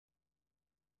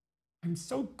I'm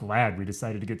so glad we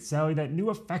decided to get Sally that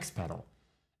new effects pedal.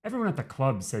 Everyone at the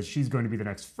club says she's going to be the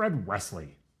next Fred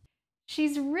Wesley.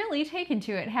 She's really taken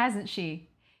to it, hasn't she?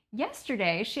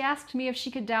 Yesterday, she asked me if she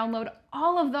could download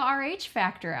all of the RH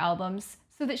Factor albums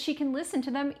so that she can listen to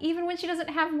them even when she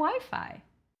doesn't have Wi Fi.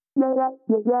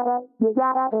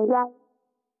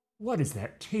 What is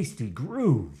that tasty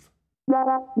groove?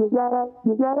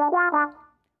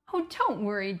 Oh, don't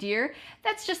worry, dear.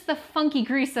 That's just the funky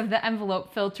grease of the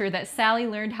envelope filter that Sally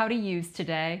learned how to use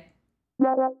today.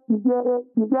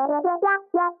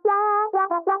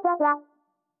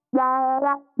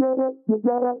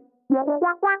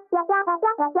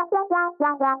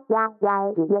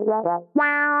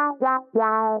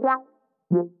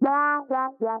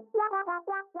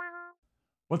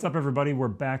 What's up, everybody? We're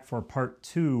back for part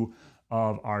 2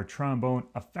 of our trombone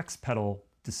effects pedal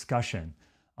discussion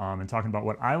and talking about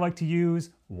what I like to use,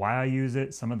 why I use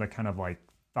it, some of the kind of like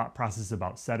thought process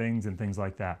about settings and things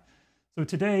like that. So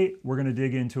today we're going to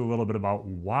dig into a little bit about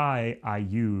why I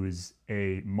use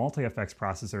a multi-effects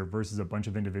processor versus a bunch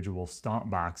of individual stomp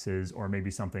boxes or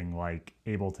maybe something like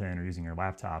Ableton or using your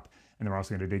laptop. And then we're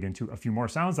also going to dig into a few more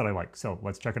sounds that I like. So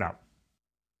let's check it out.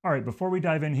 All right, before we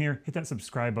dive in here, hit that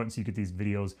subscribe button so you get these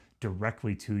videos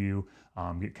directly to you.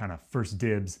 Get kind of first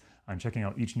dibs on checking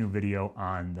out each new video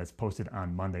that's posted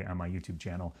on Monday on my YouTube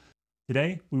channel.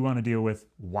 Today, we want to deal with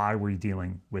why we're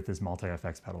dealing with this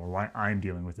multi-effects pedal, or why I'm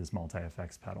dealing with this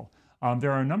multi-effects pedal.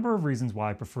 There are a number of reasons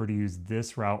why I prefer to use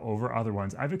this route over other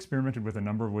ones. I've experimented with a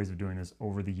number of ways of doing this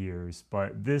over the years,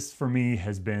 but this for me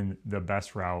has been the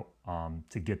best route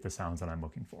to get the sounds that I'm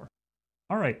looking for.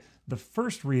 All right, the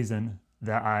first reason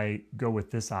that I go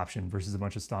with this option versus a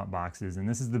bunch of stomp boxes, and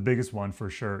this is the biggest one for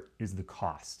sure, is the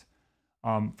cost.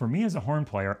 For me as a horn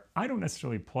player, I don't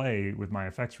necessarily play with my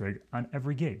effects rig on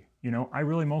every gig. You know, I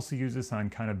really mostly use this on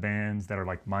kind of bands that are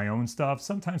like my own stuff,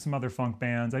 sometimes some other funk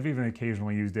bands. I've even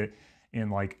occasionally used it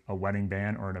in like a wedding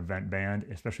band or an event band,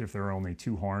 especially if there are only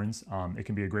 2 horns. It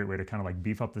can be a great way to kind of like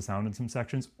beef up the sound in some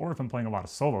sections, or if I'm playing a lot of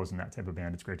solos in that type of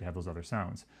band, it's great to have those other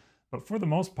sounds. But for the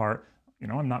most part, you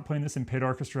know, I'm not playing this in pit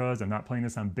orchestras. I'm not playing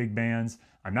this on big bands.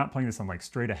 I'm not playing this on like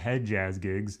straight ahead jazz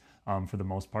gigs for the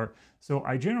most part. So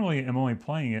I generally am only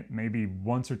playing it maybe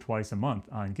once or twice a month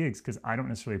on gigs because I don't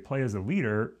necessarily play as a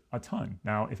leader a ton.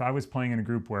 Now, if I was playing in a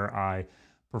group where I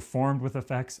performed with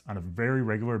effects on a very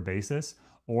regular basis,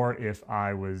 or if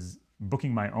I was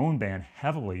booking my own band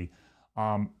heavily,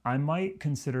 I might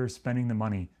consider spending the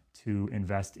money to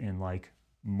invest in like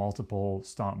multiple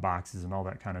stomp boxes and all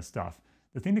that kind of stuff.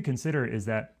 The thing to consider is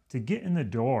that to get in the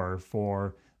door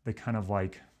for the kind of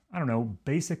like, I don't know,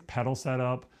 basic pedal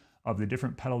setup of the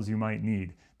different pedals you might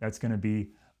need, that's going to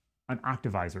be an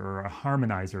octavizer or a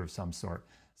harmonizer of some sort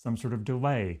of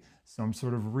delay, some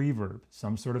sort of reverb,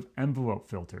 some sort of envelope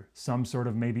filter, some sort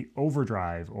of maybe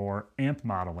overdrive or amp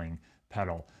modeling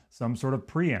pedal, some sort of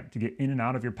preamp to get in and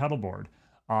out of your pedal board,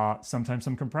 sometimes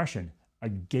some compression. A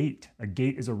gate. A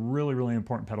gate is a really, really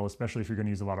important pedal, especially if you're going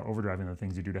to use a lot of overdrive and the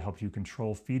things you do to help you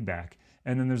control feedback.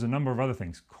 And then there's a number of other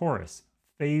things, chorus,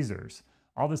 phasers,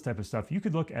 all this type of stuff. You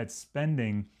could look at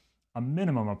spending a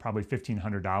minimum of probably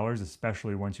 $1,500,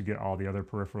 especially once you get all the other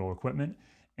peripheral equipment.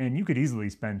 And you could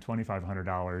easily spend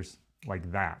 $2,500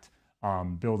 like that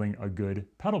building a good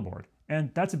pedal board.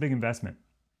 And that's a big investment.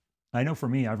 I know for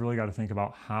me, I've really got to think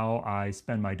about how I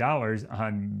spend my dollars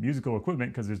on musical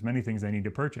equipment because there's many things I need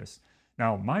to purchase.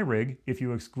 Now, my rig, if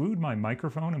you exclude my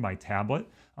microphone and my tablet,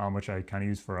 which I kind of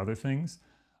use for other things,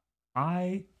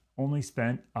 I only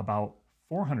spent about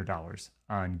 $400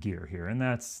 on gear here. And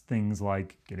that's things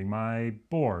like getting my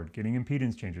board, getting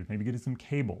impedance changers, maybe getting some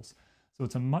cables. So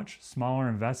it's a much smaller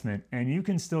investment, and you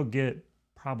can still get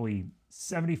probably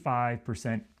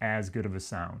 75% as good of a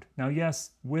sound. Now,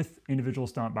 yes, with individual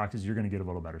stomp boxes, you're going to get a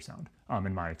little better sound,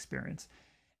 in my experience.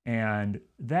 And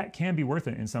that can be worth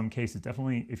it in some cases.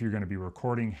 Definitely if you're going to be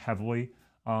recording heavily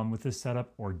with this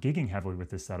setup or gigging heavily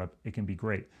with this setup, it can be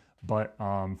great. But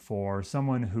for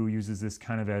someone who uses this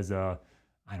kind of as a,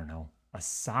 I don't know, a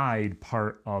side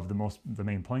part of the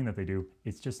main playing that they do,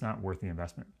 it's just not worth the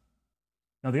investment.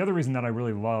 Now, the other reason that I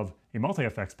really love a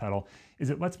multi-effects pedal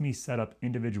is it lets me set up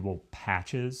individual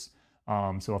patches.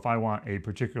 So if I want a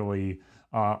particularly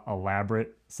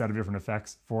elaborate set of different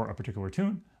effects for a particular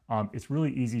tune, it's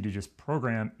really easy to just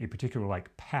program a particular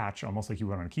like patch, almost like you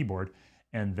would on a keyboard,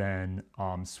 and then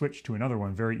switch to another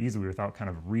one very easily without kind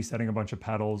of resetting a bunch of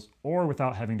pedals or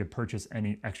without having to purchase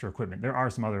any extra equipment. There are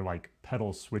some other like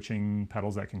pedal switching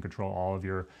pedals that can control all of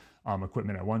your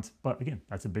equipment at once. But again,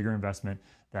 that's a bigger investment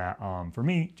that for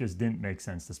me just didn't make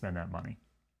sense to spend that money.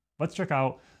 Let's check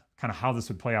out kind of how this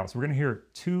would play out. So we're going to hear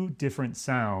 2 different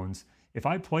sounds. If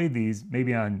I played these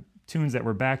maybe on tunes that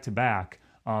were back to back,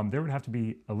 there would have to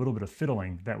be a little bit of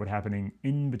fiddling that would happening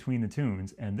in between the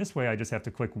tunes. And this way I just have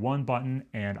to click one button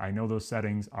and I know those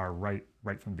settings are right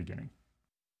from the beginning.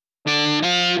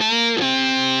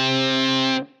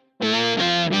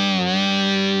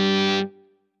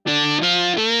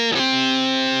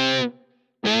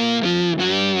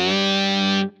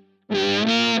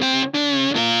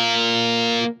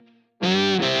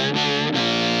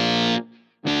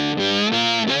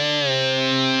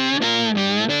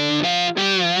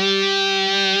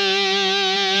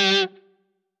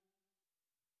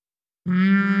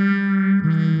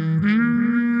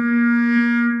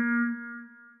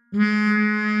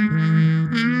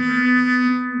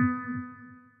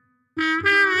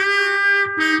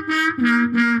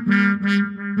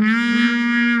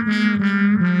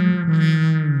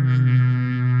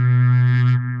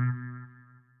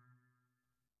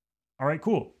 All right,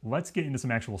 cool. Let's get into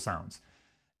some actual sounds.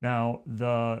 Now,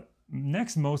 the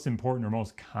next most important or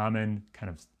most common kind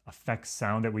of effect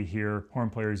sound that we hear horn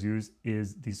players use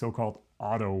is the so-called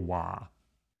auto wah.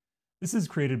 This is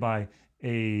created by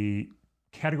a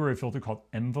category of filter called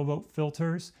envelope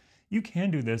filters. You can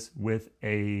do this with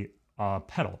a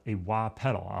pedal, a wah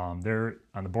pedal. There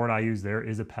on the board I use, there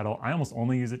is a pedal. I almost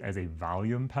only use it as a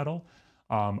volume pedal.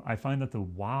 I find that the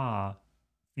wah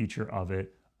feature of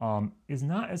it is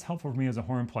not as helpful for me as a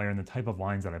horn player in the type of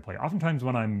lines that I play. Oftentimes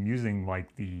when I'm using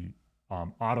like the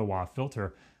auto wah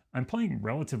filter, I'm playing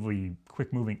relatively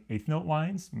quick moving eighth note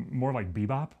lines, more like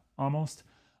bebop almost.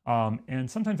 And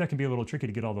sometimes that can be a little tricky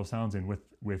to get all those sounds in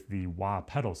with the wah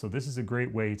pedal. So this is a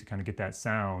great way to kind of get that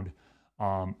sound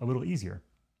a little easier.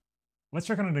 Let's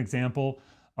check out an example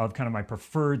of kind of my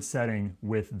preferred setting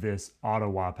with this auto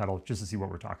wah pedal just to see what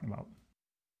we're talking about.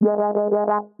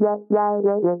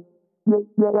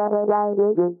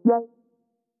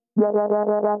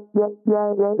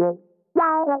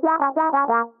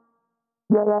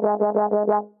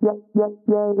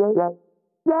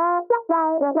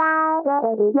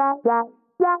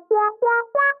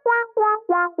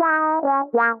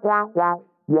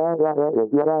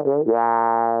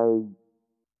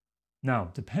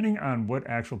 Now, depending on what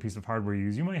actual piece of hardware you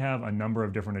use, you might have a number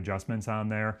of different adjustments on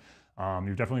there.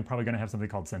 You're definitely probably going to have something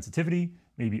called sensitivity,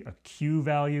 maybe a Q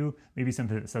value, maybe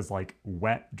something that says like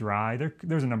wet, dry.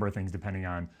 There's a number of things depending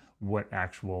on what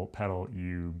actual pedal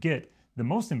you get. The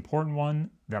most important one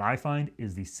that I find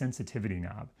is the sensitivity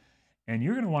knob. And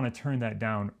you're going to want to turn that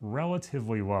down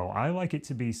relatively low. I like it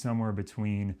to be somewhere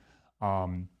between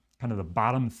kind of the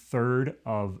bottom third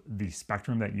of the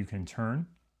spectrum that you can turn.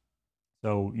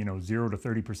 So, 0 to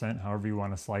 30%, however you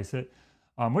want to slice it.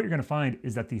 What you're going to find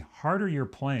is that the harder you're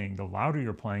playing, the louder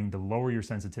you're playing, the lower your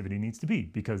sensitivity needs to be,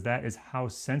 because that is how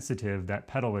sensitive that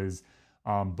pedal is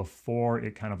before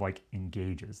it kind of like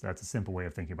engages. That's a simple way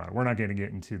of thinking about it. We're not going to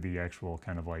get into the actual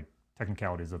kind of like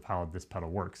technicalities of how this pedal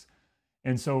works.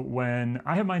 And so when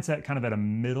I have mine set kind of at a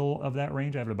middle of that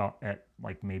range, I have it about at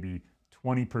like maybe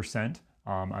 20%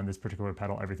 on this particular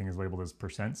pedal. Everything is labeled as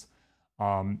percents.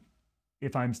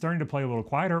 If I'm starting to play a little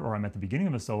quieter or I'm at the beginning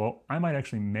of a solo, I might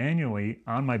actually manually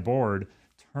on my board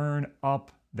turn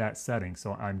up that setting.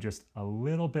 So I'm just a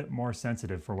little bit more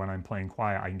sensitive for when I'm playing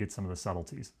quiet. I can get some of the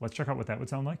subtleties. Let's check out what that would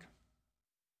sound like.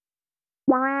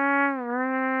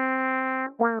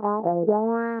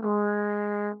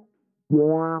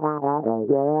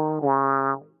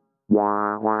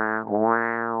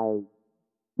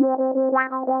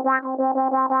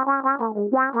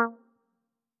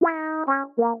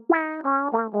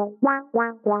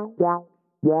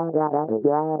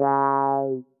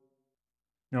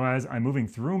 Now, as I'm moving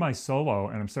through my solo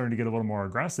and I'm starting to get a little more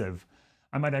aggressive,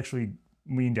 I might actually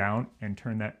lean down and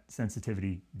turn that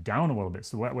sensitivity down a little bit.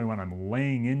 So that way when I'm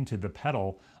laying into the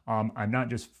pedal, I'm not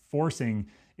just forcing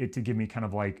it to give me kind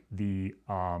of like the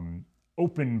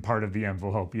open part of the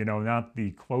envelope, not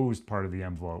the closed part of the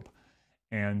envelope.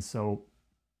 And so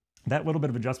that little bit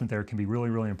of adjustment there can be really,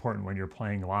 really important when you're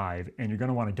playing live, and you're going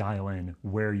to want to dial in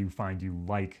where you find you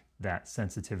like that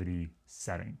sensitivity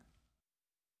setting.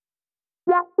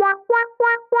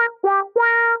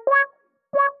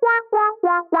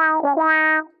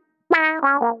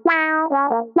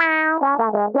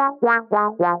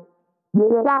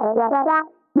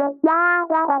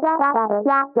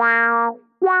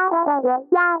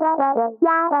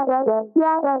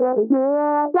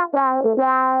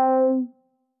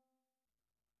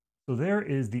 So there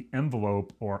is the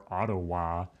envelope or auto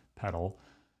wah pedal.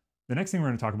 The next thing we're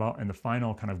going to talk about, and the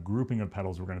final kind of grouping of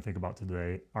pedals we're going to think about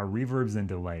today, are reverbs and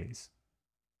delays.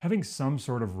 Having some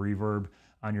sort of reverb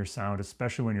on your sound,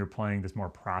 especially when you're playing this more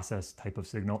processed type of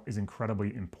signal, is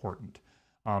incredibly important.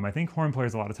 I think horn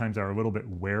players a lot of times are a little bit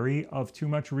wary of too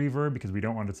much reverb because we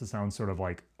don't want it to sound sort of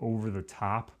like over the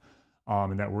top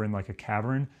and that we're in like a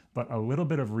cavern, but a little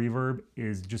bit of reverb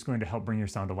is just going to help bring your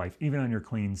sound to life, even on your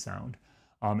clean sound.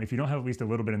 If you don't have at least a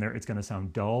little bit in there, it's going to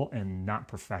sound dull and not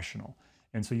professional.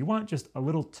 And so you want just a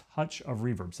little touch of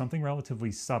reverb, something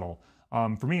relatively subtle.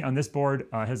 For me, on this board,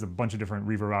 it has a bunch of different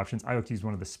reverb options. I like to use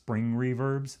one of the spring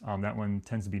reverbs. That one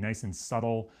tends to be nice and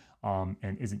subtle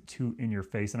and isn't too in your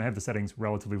face. And I have the settings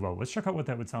relatively low. Let's check out what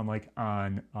that would sound like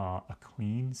on a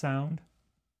clean sound.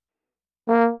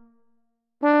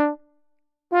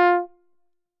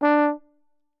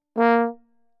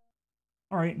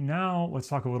 All right, now let's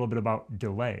talk a little bit about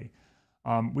delay.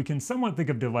 We can somewhat think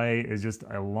of delay as just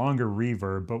a longer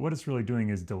reverb, but what it's really doing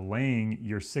is delaying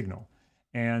your signal.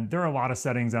 And there are a lot of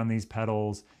settings on these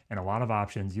pedals and a lot of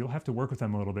options. You'll have to work with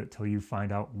them a little bit till you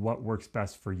find out what works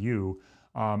best for you.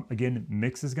 Again,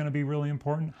 mix is going to be really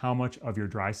important. How much of your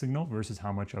dry signal versus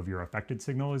how much of your affected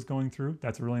signal is going through.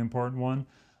 That's a really important one.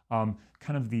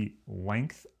 Kind of the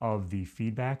length of the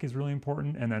feedback is really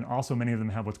important. And then also many of them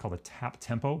have what's called a tap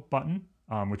tempo button,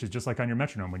 which is just like on your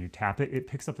metronome. When you tap it, it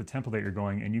picks up the tempo that you're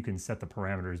going and you can set the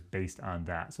parameters based on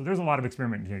that. So there's a lot of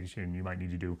experimentation you might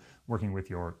need to do working with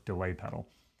your delay pedal.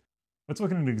 Let's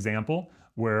look at an example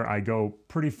where I go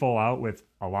pretty full out with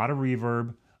a lot of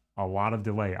reverb, a lot of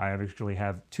delay. I actually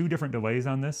have two different delays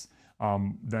on this.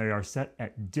 They are set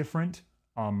at different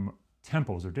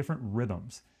tempos or different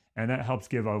rhythms. And that helps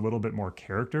give a little bit more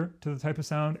character to the type of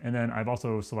sound. And then I've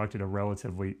also selected a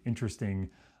relatively interesting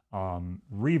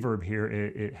reverb here.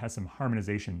 It has some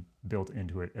harmonization built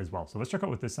into it as well. So let's check out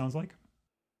what this sounds like.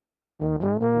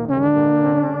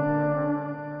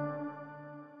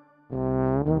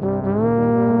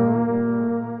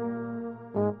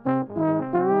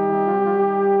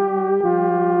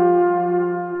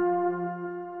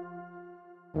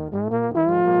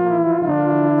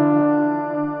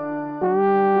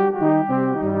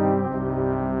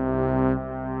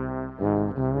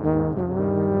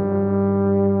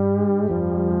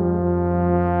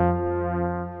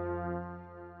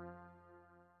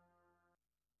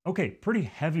 Okay, pretty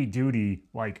heavy duty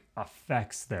like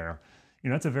effects there. You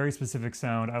know, that's a very specific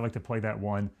sound. I like to play that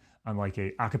one on like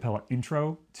a acapella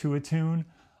intro to a tune.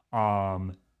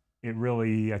 It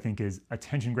really, I think, is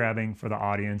attention grabbing for the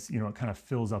audience. You know, it kind of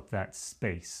fills up that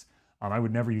space. I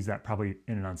would never use that probably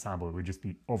in an ensemble. It would just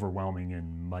be overwhelming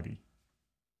and muddy.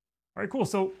 All right, cool.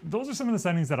 So those are some of the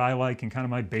settings that I like and kind of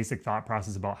my basic thought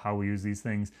process about how we use these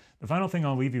things. The final thing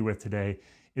I'll leave you with today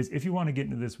is if you want to get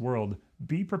into this world,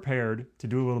 be prepared to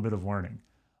do a little bit of learning.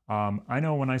 I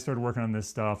know when I started working on this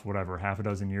stuff, whatever, half a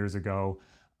dozen years ago,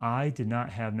 I did not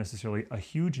have necessarily a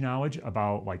huge knowledge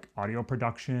about like audio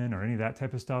production or any of that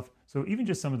type of stuff. So even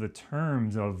just some of the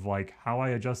terms of like how I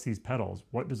adjust these pedals,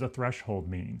 what does a threshold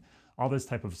mean? All this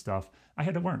type of stuff, I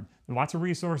had to learn. There are lots of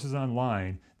resources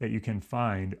online that you can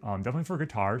find, definitely for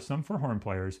guitar, some for horn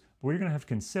players, but what you're gonna have to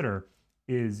consider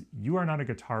is you are not a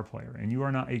guitar player and you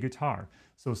are not a guitar.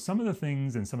 So some of the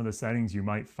things and some of the settings you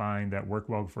might find that work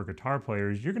well for guitar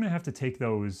players, you're gonna have to take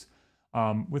those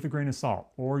with a grain of salt,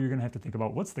 or you're gonna have to think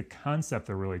about what's the concept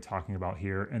they're really talking about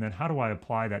here, and then how do I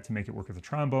apply that to make it work with a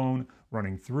trombone,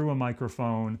 running through a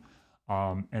microphone,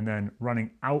 and then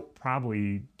running out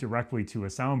probably directly to a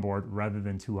soundboard rather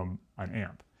than to an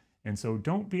amp. And so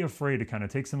don't be afraid to kind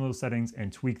of take some of those settings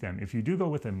and tweak them. If you do go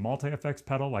with a multi-effects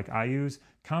pedal like I use,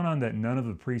 count on that none of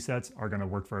the presets are gonna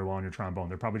work very well on your trombone.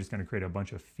 They're probably just gonna create a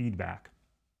bunch of feedback.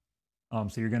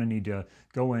 So you're gonna need to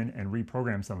go in and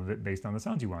reprogram some of it based on the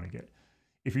sounds you wanna get.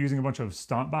 If you're using a bunch of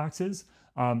stomp boxes,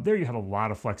 there you have a lot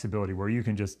of flexibility where you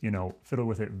can just, you know, fiddle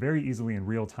with it very easily in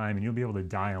real time, and you'll be able to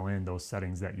dial in those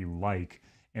settings that you like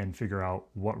and figure out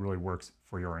what really works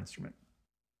for your instrument.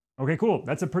 Okay, cool.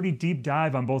 That's a pretty deep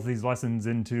dive on both of these lessons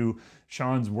into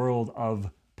Sean's world of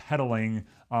pedaling.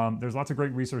 There's lots of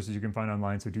great resources you can find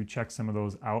online, so do check some of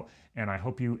those out. And I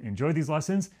hope you enjoy these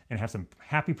lessons and have some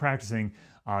happy practicing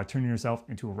turning yourself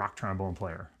into a rock trombone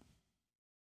player.